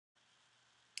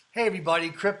Hey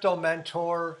everybody, Crypto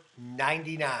Mentor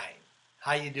 99.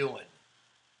 How you doing?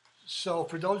 So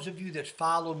for those of you that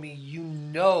follow me, you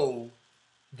know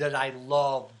that I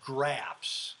love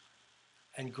graphs.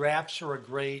 And graphs are a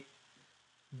great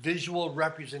visual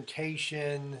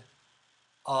representation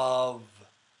of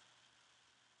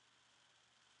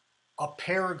a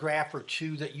paragraph or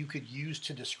two that you could use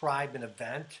to describe an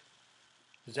event.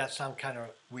 Does that sound kind of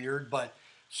weird? But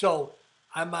so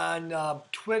I'm on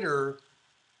Twitter,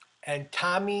 and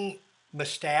Tommy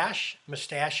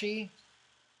Mustachy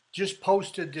just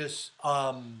posted this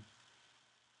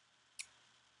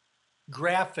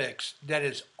graphics that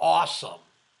is awesome.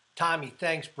 Tommy,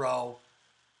 thanks, bro.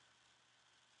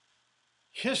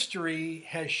 History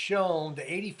has shown the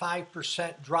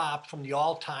 85% drop from the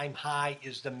all time high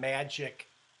is the magic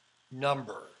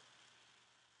number.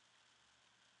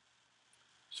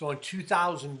 So in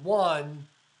 2001,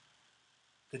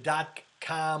 the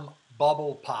dot-com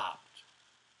bubble popped.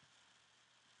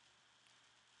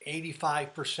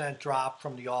 85% drop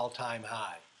from the all time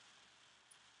high.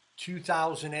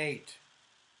 2008,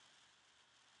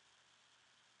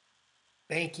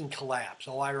 banking collapse.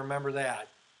 Oh, I remember that.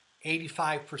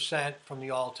 85% from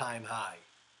the all time high.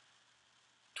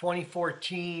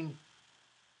 2014,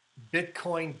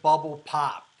 Bitcoin bubble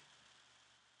popped.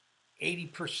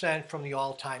 80% from the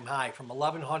all time high, from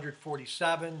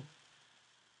 1,147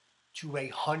 to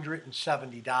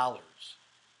 $170.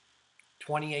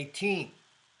 2018,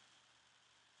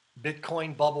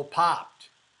 Bitcoin bubble popped.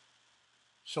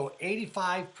 So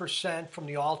 85% from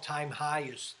the all time high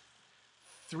is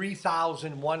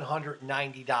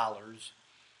 $3,190.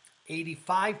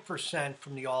 85%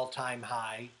 from the all time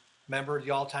high, remember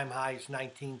the all time high is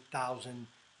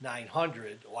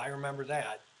 19,900. Oh, I remember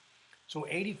that. So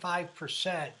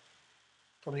 85%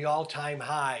 from the all time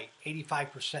high,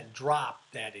 85% drop,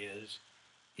 that is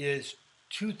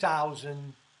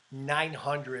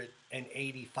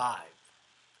 2,985.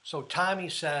 So Tommy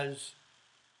says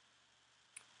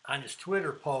on his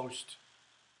Twitter post,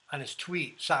 on his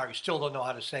tweet, sorry, still don't know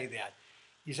how to say that.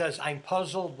 He says, I'm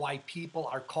puzzled why people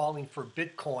are calling for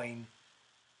Bitcoin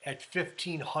at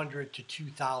 1,500 to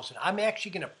 2,000. I'm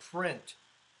actually going to print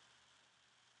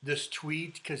this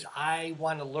tweet because I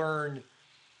want to learn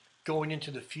going into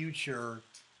the future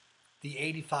the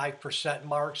 85%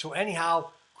 mark. So anyhow,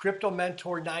 Crypto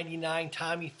Mentor 99,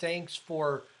 Tommy, thanks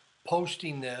for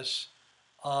posting this.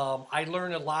 I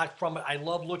learned a lot from it. I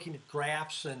love looking at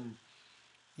graphs and,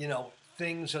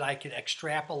 things that I can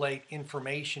extrapolate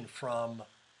information from.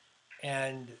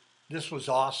 And this was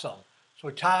awesome. So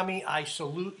Tommy, I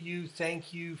salute you.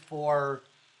 Thank you for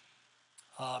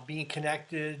being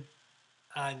connected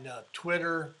on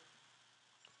Twitter.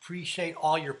 Appreciate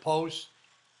all your posts.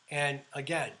 And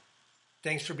again,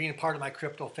 thanks for being a part of my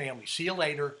crypto family. See you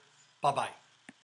later. Bye-bye.